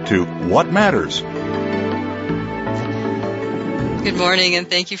back to What Matters. Good morning, and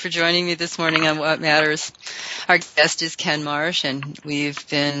thank you for joining me this morning on What Matters. Our guest is Ken Marsh, and we've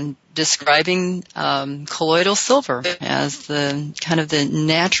been describing colloidal silver as the kind of the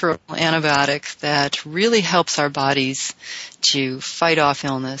natural antibiotic that really helps our bodies to fight off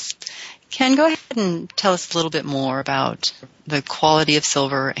illness. Ken, go ahead and tell us a little bit more about the quality of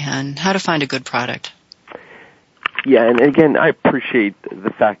silver and how to find a good product. Yeah, and again, I appreciate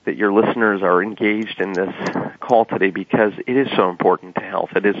the fact that your listeners are engaged in this call today because it is so important to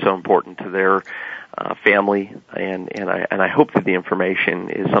health. It is so important to their family, and I hope that the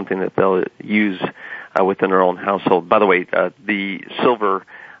information is something that they'll use within their own household. By the way, the silver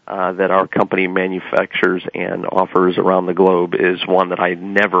that our company manufactures and offers around the globe is one that I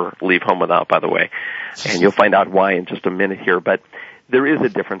never leave home without, by the way. And you'll find out why in just a minute here. But there is a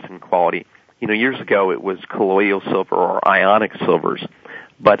difference in quality. You know, years ago it was colloidal silver or ionic silvers.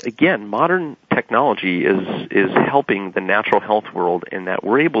 But again, modern technology is helping the natural health world in that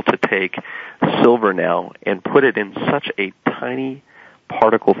we're able to take silver now and put it in such a tiny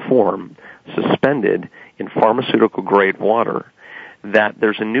particle form, suspended in pharmaceutical grade water, that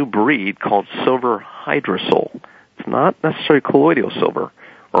there's a new breed called silver hydrosol. It's not necessarily colloidal silver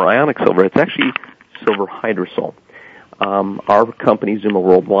or ionic silver. It's actually silver hydrosol. Our company, Zuma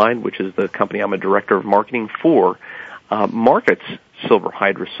Worldwide, which is the company I'm a director of marketing for, markets silver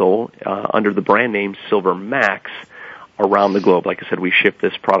hydrosol under the brand name Silver Max around the globe. Like I said, we ship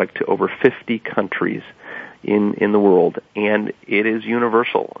this product to over 50 countries in the world, and it is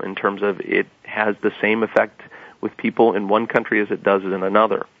universal in terms of it has the same effect with people in one country as it does in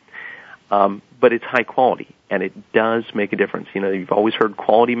another. But it's high quality, and it does make a difference. You know, you've always heard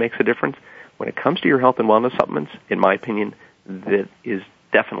quality makes a difference. When it comes to your health and wellness supplements, in my opinion, that is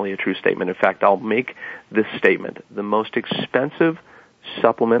definitely a true statement. In fact, I'll make this statement. The most expensive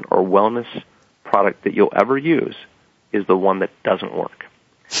supplement or wellness product that you'll ever use is the one that doesn't work.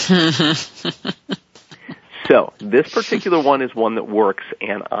 So this particular one is one that works,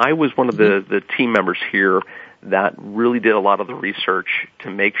 and I was one of the team members here that really did a lot of the research to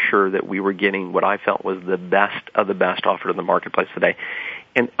make sure that we were getting what I felt was the best of the best offered in the marketplace today.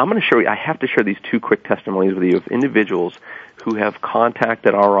 And I'm going to show you, I have to share these two quick testimonies with you of individuals who have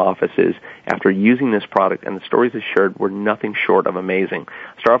contacted our offices after using this product, and the stories they shared were nothing short of amazing.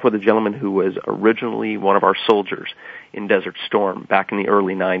 I'll start off with a gentleman who was originally one of our soldiers in Desert Storm back in the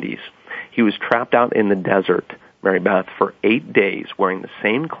early 90s. He was trapped out in the desert, Mary Beth, for 8 days wearing the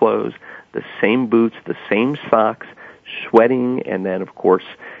same clothes, the same boots, the same socks, sweating, and then, of course,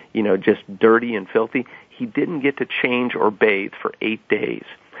 you know, just dirty and filthy. He didn't get to change or bathe for 8 days.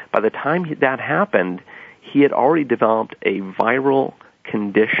 By the time that happened, he had already developed a viral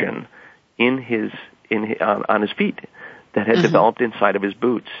condition on his feet that had developed inside of his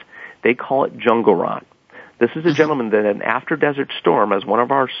boots. They call it jungle rot. This is a gentleman that after Desert Storm, as one of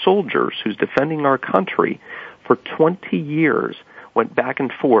our soldiers who's defending our country for 20 years, went back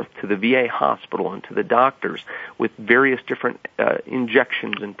and forth to the VA hospital and to the doctors with various different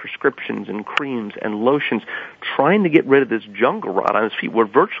injections and prescriptions and creams and lotions, trying to get rid of this jungle rot on his feet, where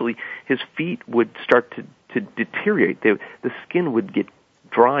virtually his feet would start to deteriorate. The skin would get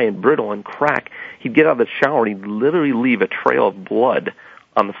dry and brittle and crack. He'd get out of the shower and he'd literally leave a trail of blood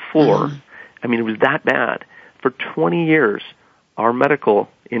on the floor. Mm-hmm. I mean, it was that bad. For 20 years, our medical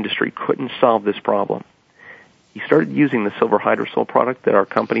industry couldn't solve this problem. He started using the Silver Hydrosol product that our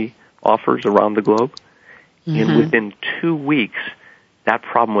company offers around the globe. Mm-hmm. And within 2 weeks, that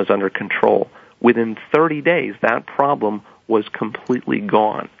problem was under control. Within 30 days, that problem was completely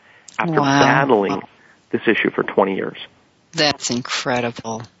gone after battling this issue for 20 years. That's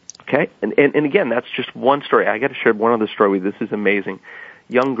incredible. Okay, and again, that's just one story. I got to share one other story with you. This is amazing.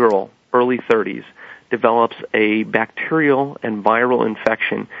 Young girl, early 30s, develops a bacterial and viral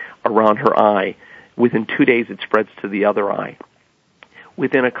infection around her eye. Within 2 days, it spreads to the other eye.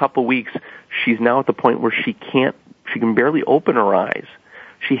 Within a couple weeks, she's now at the point where she can barely open her eyes.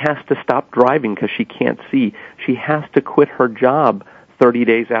 She has to stop driving because she can't see. She has to quit her job 30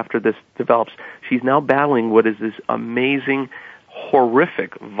 days after this develops. She's now battling what is this amazing,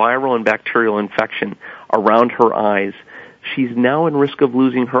 horrific viral and bacterial infection around her eyes. She's now in risk of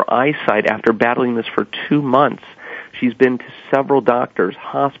losing her eyesight after battling this for 2 months. She's been to several doctors,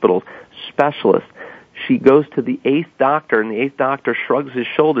 hospitals, specialists. She goes to the 8th doctor, and the 8th doctor shrugs his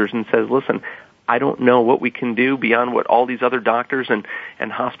shoulders and says, listen, I don't know what we can do beyond what all these other doctors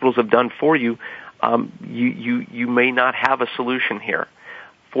and hospitals have done for you. You may not have a solution here.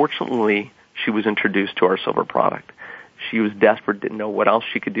 Fortunately, she was introduced to our silver product. She was desperate, didn't know what else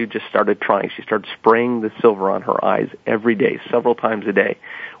she could do, just started trying. She started spraying the silver on her eyes every day, several times a day.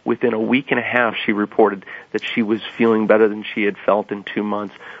 Within a week and a half, she reported that she was feeling better than she had felt in 2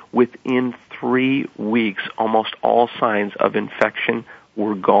 months. Within 3 weeks, almost all signs of infection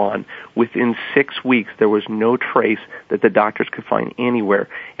were gone. Within 6 weeks, there was no trace that the doctors could find anywhere,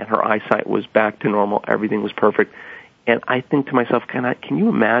 and her eyesight was back to normal. Everything was perfect. And I think to myself, can you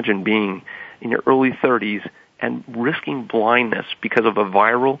imagine being in your early 30s and risking blindness because of a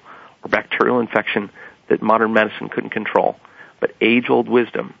viral or bacterial infection that modern medicine couldn't control? But age-old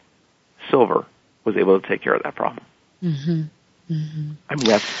wisdom, silver, was able to take care of that problem. Mm-hmm. Mm-hmm. I mean,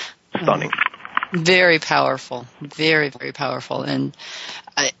 that's stunning. Very powerful. Very, very powerful. And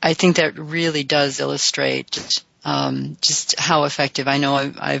I think that really does illustrate just how effective. I know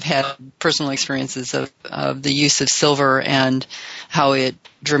I've had personal experiences of the use of silver and how it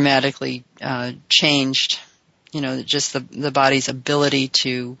dramatically changed, just the body's ability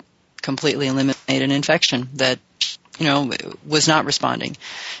to completely eliminate an infection that, was not responding.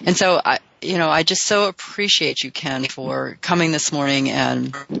 And so I just so appreciate you, Ken, for coming this morning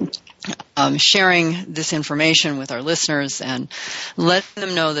and sharing this information with our listeners and letting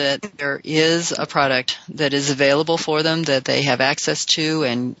them know that there is a product that is available for them that they have access to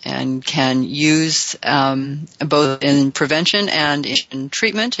and can use both in prevention and in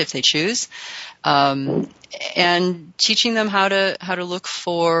treatment if they choose. And teaching them how to look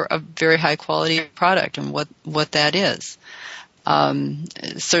for a very high quality product and what that is.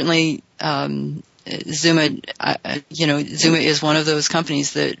 Certainly, Zuma, Zuma is one of those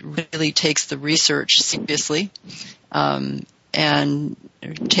companies that really takes the research seriously, and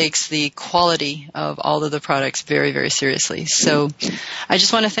takes the quality of all of the products very, very seriously. So I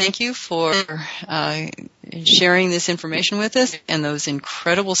just want to thank you for sharing this information with us and those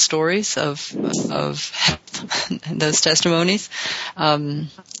incredible stories of health, those testimonies.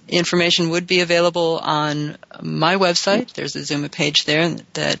 Information would be available on my website. There's a Zuma page there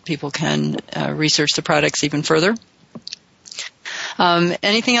that people can research the products even further.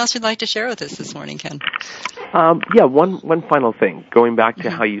 Anything else you'd like to share with us this morning, Ken? One final thing, going back to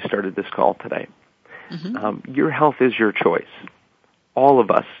how you started this call today. Mm-hmm. Your health is your choice. All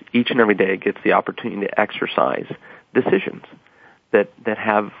of us, each and every day, gets the opportunity to exercise decisions that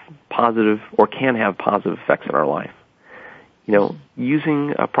have positive or can have positive effects in our life.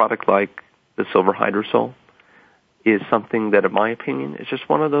 Using a product like the Silver Hydrosol is something that, in my opinion, is just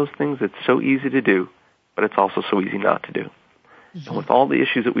one of those things that's so easy to do, but it's also so easy not to do. Mm-hmm. And with all the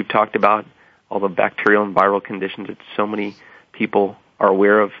issues that we've talked about, all the bacterial and viral conditions that so many people are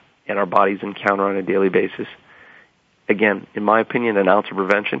aware of and our bodies encounter on a daily basis, again, in my opinion, an ounce of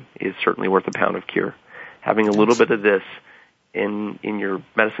prevention is certainly worth a pound of cure. Having a little bit of this in your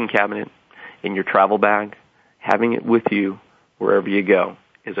medicine cabinet, in your travel bag, having it with you wherever you go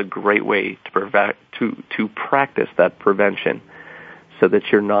is a great way to practice that prevention so that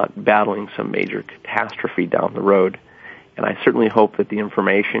you're not battling some major catastrophe down the road. And I certainly hope that the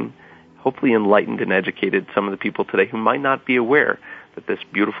information hopefully enlightened and educated some of the people today who might not be aware that this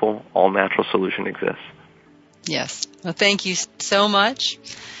beautiful, all-natural solution exists. Yes. Well, thank you so much.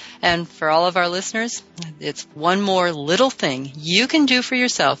 And for all of our listeners, it's one more little thing you can do for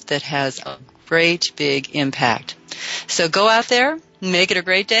yourself that has a great big impact. So go out there, make it a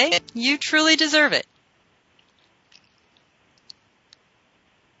great day. You truly deserve it.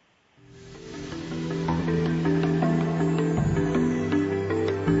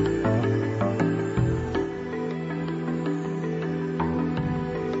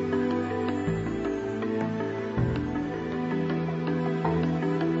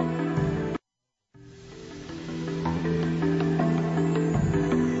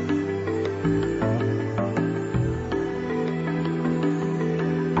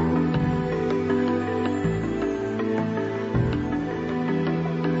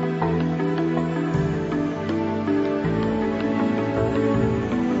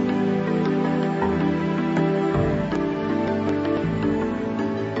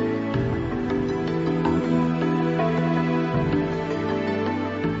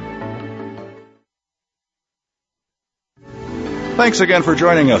 Thanks again for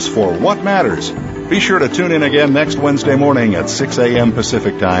joining us for What Matters. Be sure to tune in again next Wednesday morning at 6 a.m.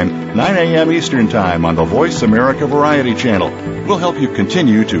 Pacific Time, 9 a.m. Eastern Time on the Voice America Variety Channel. We'll help you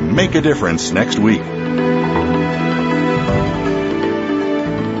continue to make a difference next week.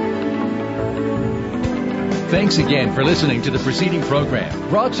 Thanks again for listening to the preceding program,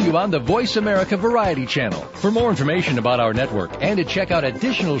 brought to you on the Voice America Variety Channel. For more information about our network and to check out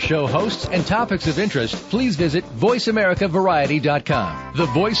additional show hosts and topics of interest, please visit VoiceAmericaVariety.com. The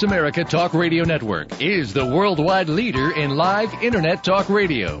Voice America Talk Radio Network is the worldwide leader in live Internet talk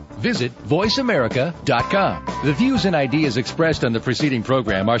radio. Visit VoiceAmerica.com. The views and ideas expressed on the preceding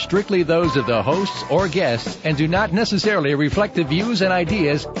program are strictly those of the hosts or guests and do not necessarily reflect the views and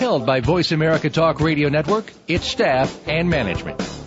ideas held by Voice America Talk Radio Network, its staff, and management.